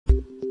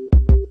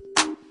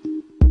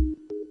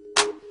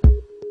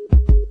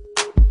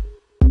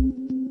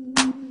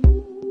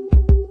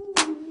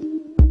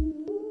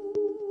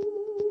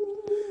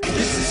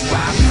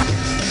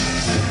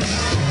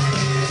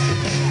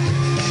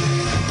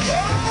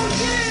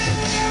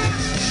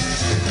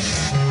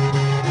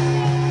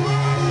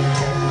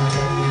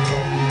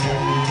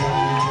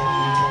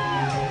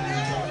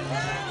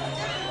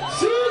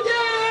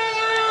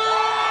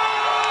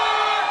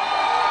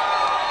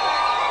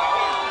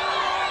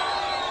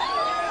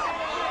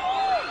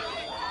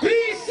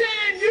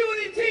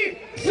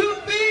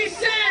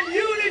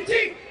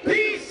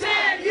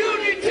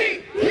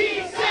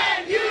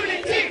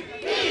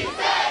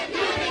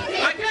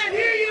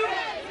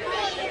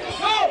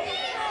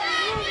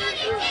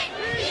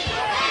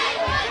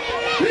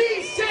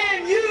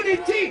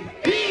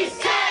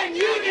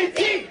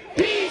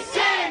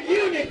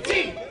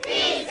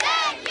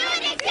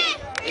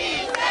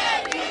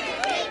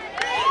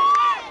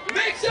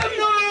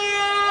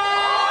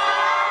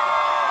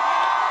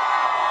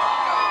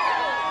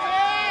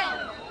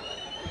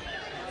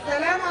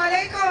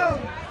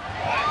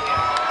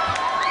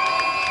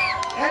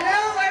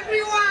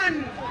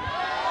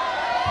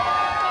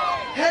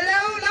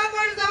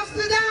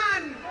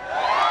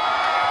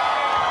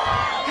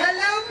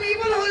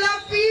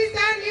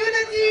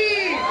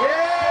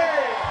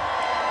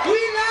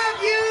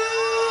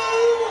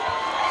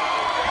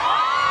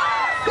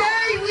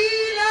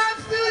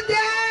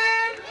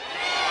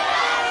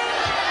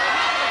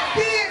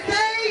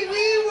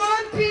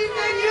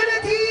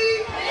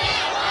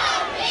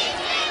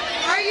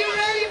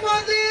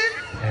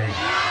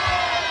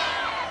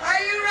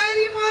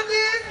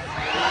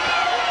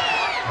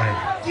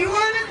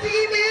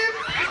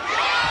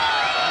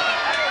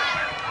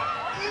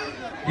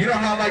You know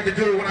how I like to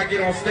do it when I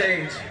get on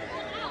stage.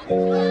 Been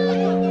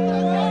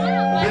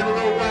a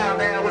little while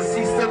now, is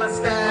he still in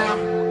style?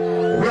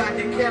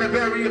 Rockin'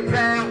 Canterbury a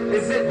pound.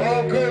 Is it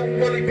all good?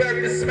 Will he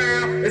bury the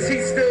smile? Is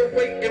he still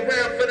waiting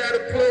around for that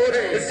applause?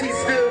 Is he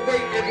still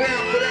waiting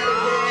around for that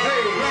applause?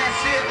 Hey,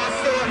 last year I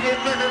saw him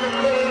running the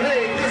floor.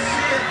 Hey, this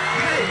year,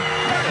 hey,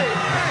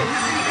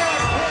 is he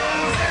gonna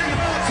pose? Is he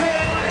gonna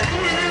tour?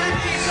 We really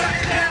be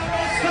shutting down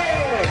on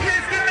store.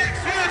 Here's the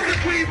next one,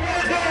 'cause we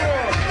want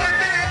more. What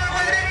the hell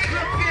are they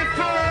looking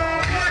for?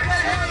 What the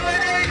hell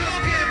are they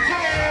looking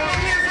for?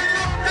 Here's a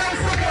little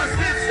dose of what's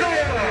in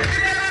store. You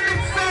got a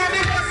new song,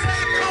 and what's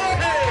that called?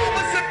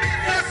 What's a big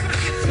dust for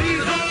the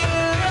cheese on?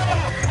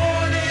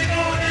 On and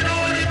on and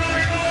on and on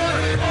and on.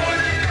 On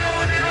and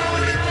on and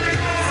on and on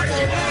and on.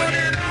 On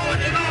and on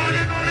and on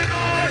and on and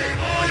on.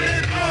 On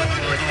and on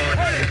and on.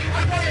 Hey,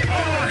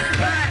 on,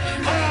 back,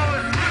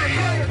 on, hey,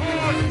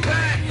 on,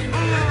 back,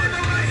 on.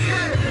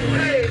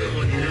 Hey,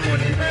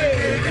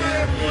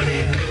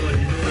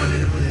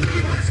 he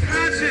was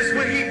conscious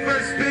when he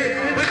first spit,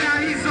 but now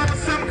he's on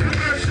some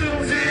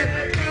commercials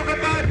and talk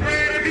about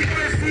bread every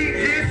verse he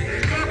gets.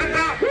 Talk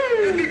about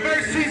every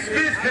verse he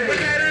spits, but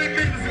that ain't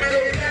MIMS,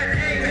 man. That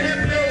ain't him,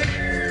 no.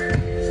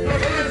 But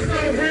there's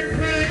no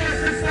replay,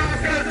 that's the stars,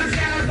 'cause the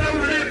sky's no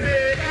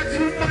limit. Got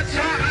too much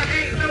heart, I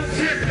ain't no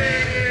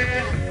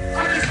tipping. I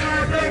just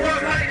wanna blow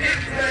up like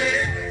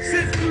implant.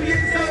 Since 2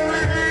 years old,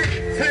 I had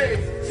tape.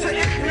 So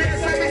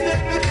implants, I was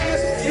never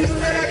just. You know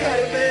that I got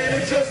it, man.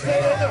 It just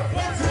goes up.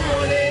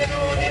 On and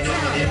on and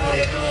on and on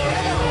and on and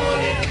on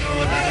and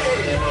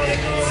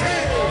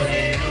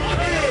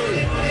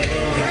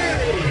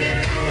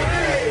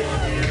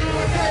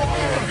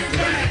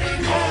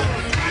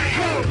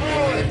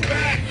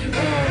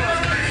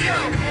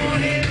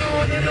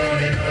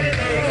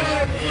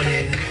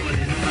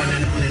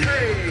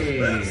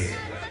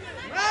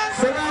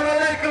Salam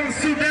alaikum,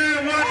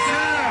 Sudan, one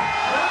time.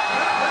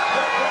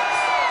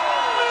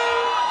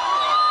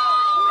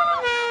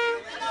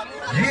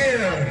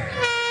 Yeah.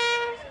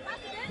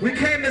 We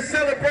came to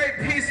celebrate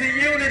peace and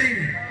unity.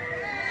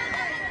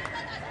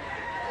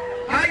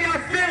 How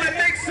y'all feeling?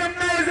 Make some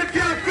noise if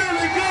y'all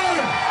feeling good.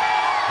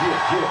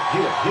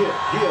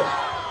 Yeah.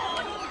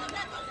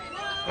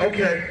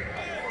 Okay.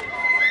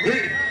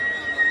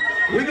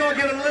 We gonna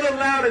get a little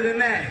louder than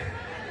that.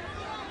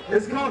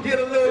 It's gonna get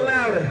a little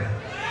louder.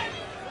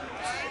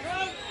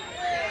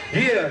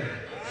 Yeah.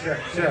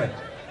 Check.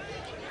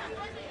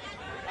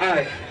 All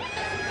right.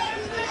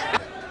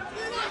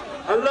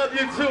 I love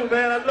you too,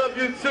 man. I love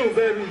you too,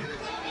 baby.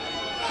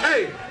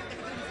 Hey,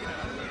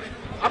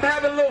 I'm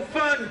having a little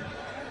fun.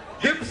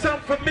 Give them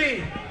something for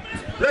me.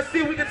 Let's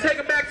see if we can take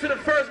them back to the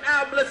first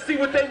album. Let's see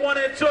what they want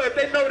to enjoy. If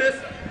they know this,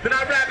 then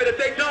I rap it. If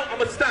they don't, I'm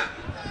going to stop.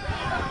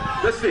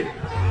 Let's see.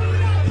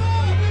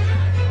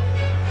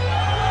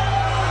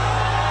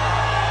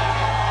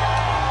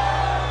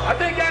 I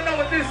think y'all know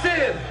what this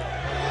is.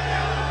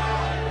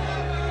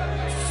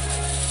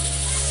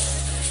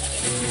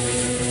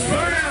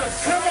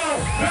 Bounce, come on,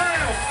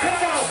 bounce,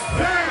 come on,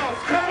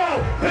 bounce, come on,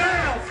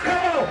 bounce,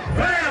 come on,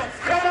 bounce,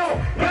 come on,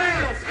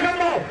 bounce, come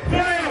on,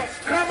 bounce,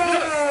 come on.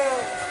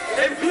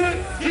 If good,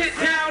 get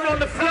down on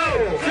the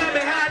floor. Tell me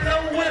how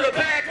low will a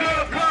bad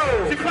girl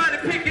go? She trying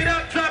to pick it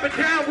up, drop it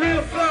down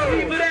real slow.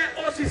 Either that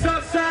or she's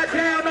upside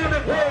down on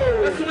the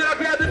road. That's when I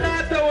grab the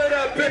knife, throw it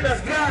up in the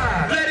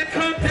sky. Let it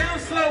come down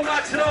slow,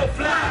 watch it all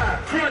fly.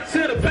 Front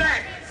to the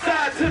back,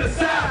 side to the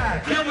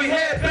side. Then we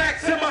head back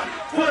to my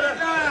foot.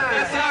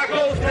 That's how it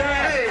goes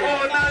down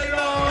all night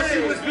long. She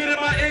was spitting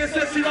my ear,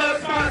 said she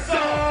loves my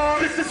song.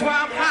 This is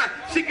why I'm hot.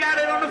 She got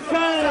it on the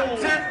phone.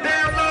 10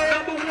 down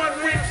low,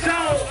 #1 Rick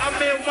Jones.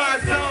 I'm in my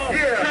zone.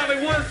 Tell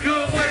me what's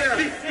good with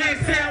it. You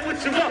ain't saying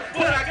what you want,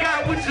 but I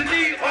got what you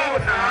need all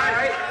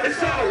night.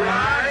 It's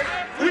alright.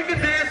 We can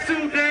dance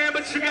too damn,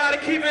 but you gotta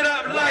keep it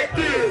up like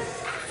this,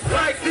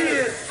 like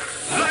this,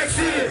 like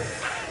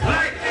this,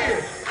 like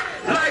this,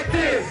 like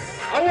this.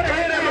 I wanna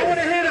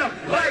hit him,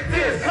 like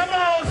this. Come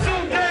on,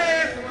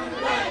 Sudan.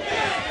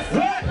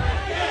 What?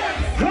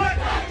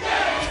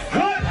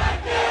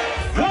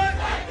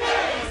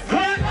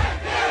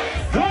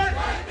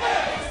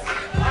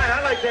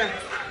 I like that.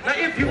 Now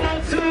if you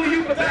want to,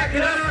 you can back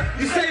it up.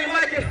 You say you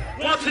like it,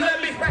 won't you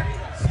let me?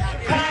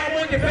 Palm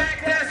on your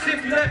back, that's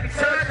if you let me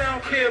touch. I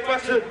don't care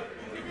about your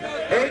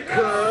hey, cuz.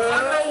 I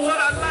know what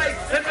I like,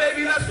 and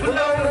baby, that's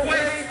below the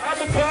waist.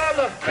 I'm a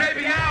baller,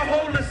 baby, I'll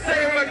hold the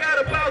same. I got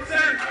about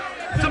 10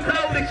 to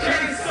blow the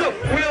case, so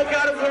we don't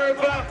gotta worry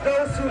about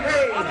those who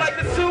hate. I'm like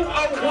the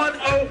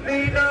 2010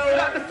 Nino.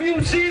 Got the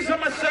few G's on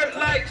my shirt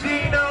like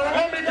Gino.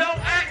 Homie, don't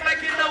act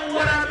like you know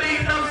what I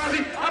mean. No,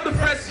 see, I'm the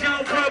fresh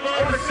young brother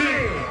on the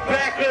scene.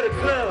 Back of the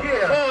club,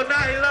 all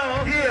night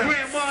long.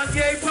 Grandma,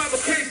 pop a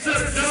case to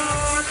the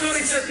dawn.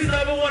 Shorty said she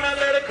love it when I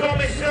let her call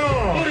me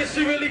Sean. Oh, is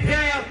she really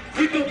down?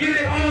 You can get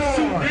it on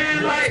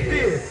Sudan like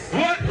this.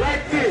 What?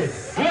 Like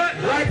this. What?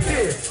 Like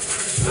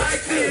this.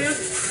 Like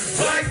this.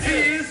 Like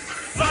this.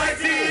 Like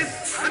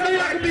this. I know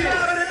y'all can be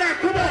louder than that.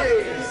 Come on.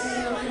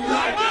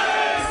 Like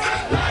this.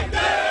 Like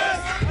this.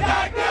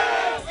 Like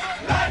this.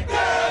 Like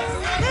this.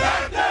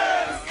 Like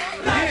this.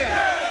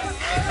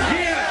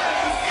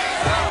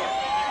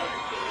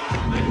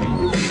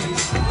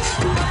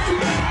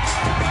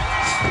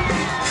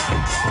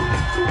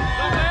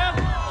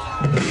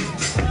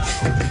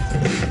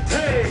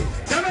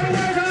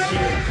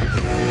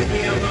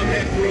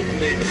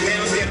 moment. Now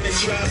I'm down in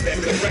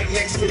Tribeca, right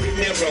next to the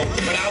narrow.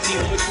 But I'll be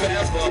hood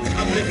forever.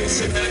 I'm living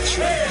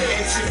Sinatra.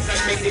 And since I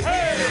made it, I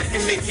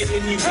can make it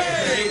anywhere.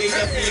 It ain't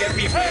up me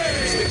everywhere.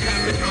 It's the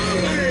common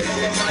Harlem.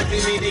 All of my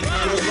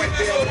Dominicanos right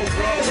there on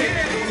Broadway.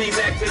 Pull me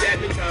back to that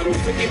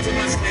McDonald's. Took it to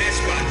my snack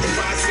spot,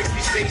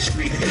 560 State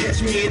Street. Catch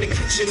me in the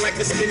kitchen like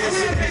a Spinners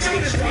in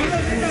State Street.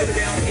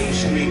 Down A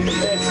Street,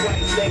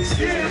 off-white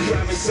Lexus.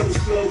 Driving so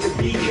slow, the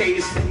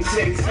BK is from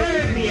Texas.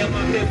 Me and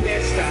my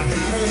Midwest stop,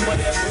 home of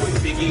that boy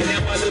Biggie.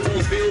 Now I live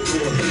on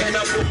Billboard, and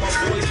I put my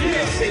boys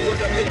in. Say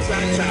what up in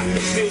Tata,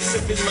 still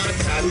sipping my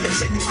top.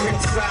 Sitting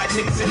courtside,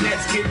 niggas and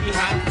that's give me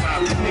hot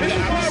pop. Nigga, I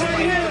was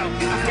spiked out.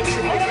 I can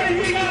show you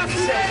everything I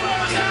said.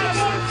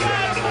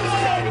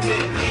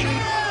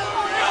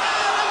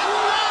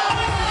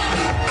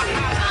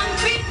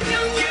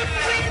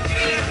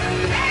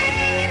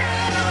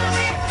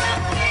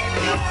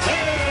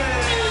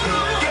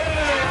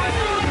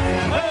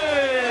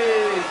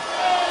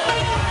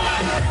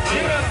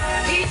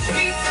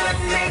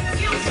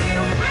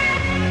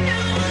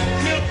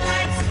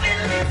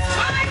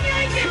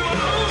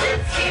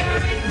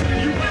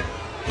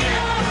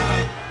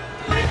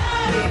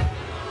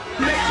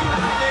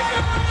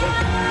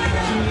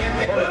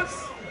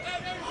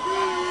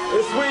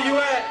 It's where you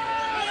at.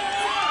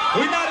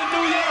 We're not in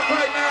New York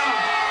right now.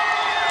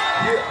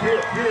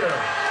 Here.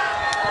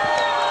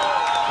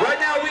 Right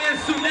now we in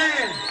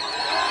Sudan.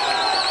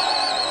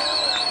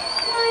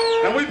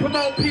 And we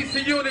promote peace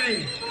and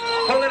unity.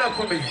 Hold it up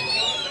for me.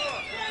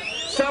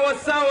 Sour,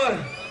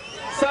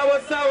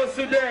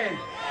 Sudan.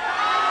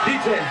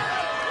 DJ,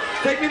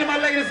 take me to my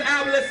latest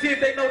album. Let's see if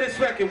they know this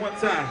record one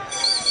time.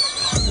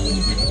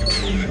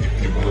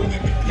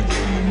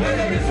 They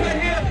know this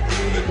right here.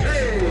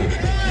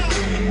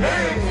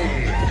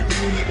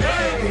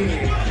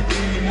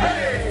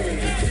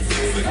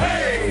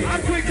 Hey,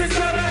 I'm quick to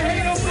tell the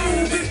hater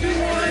move if you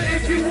want, move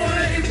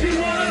if you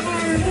want,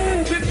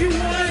 move if you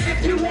want,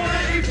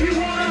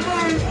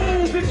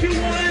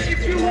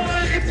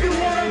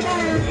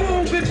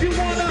 move if you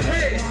want,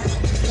 hey.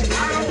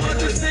 I don't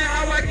understand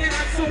how I can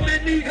have so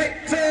many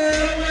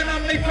haters when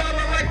I'm a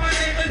fella like my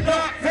name is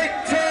Dark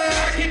Victor.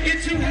 I can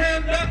get you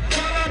hemmed up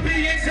while I'm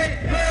being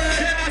taken.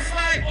 Then I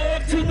slide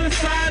off to the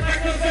side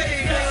like a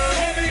Vader.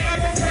 Homie, I'm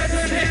a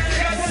president,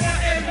 governor,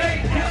 and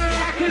maker.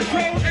 I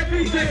control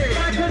everything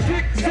like a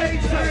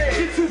dictator.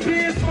 Get you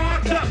being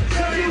sparked up,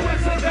 tell you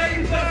it's a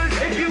laser.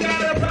 If you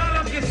got a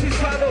problem, get you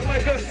swallowed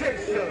like a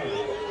sister.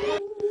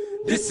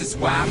 This is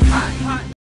why I'm hot.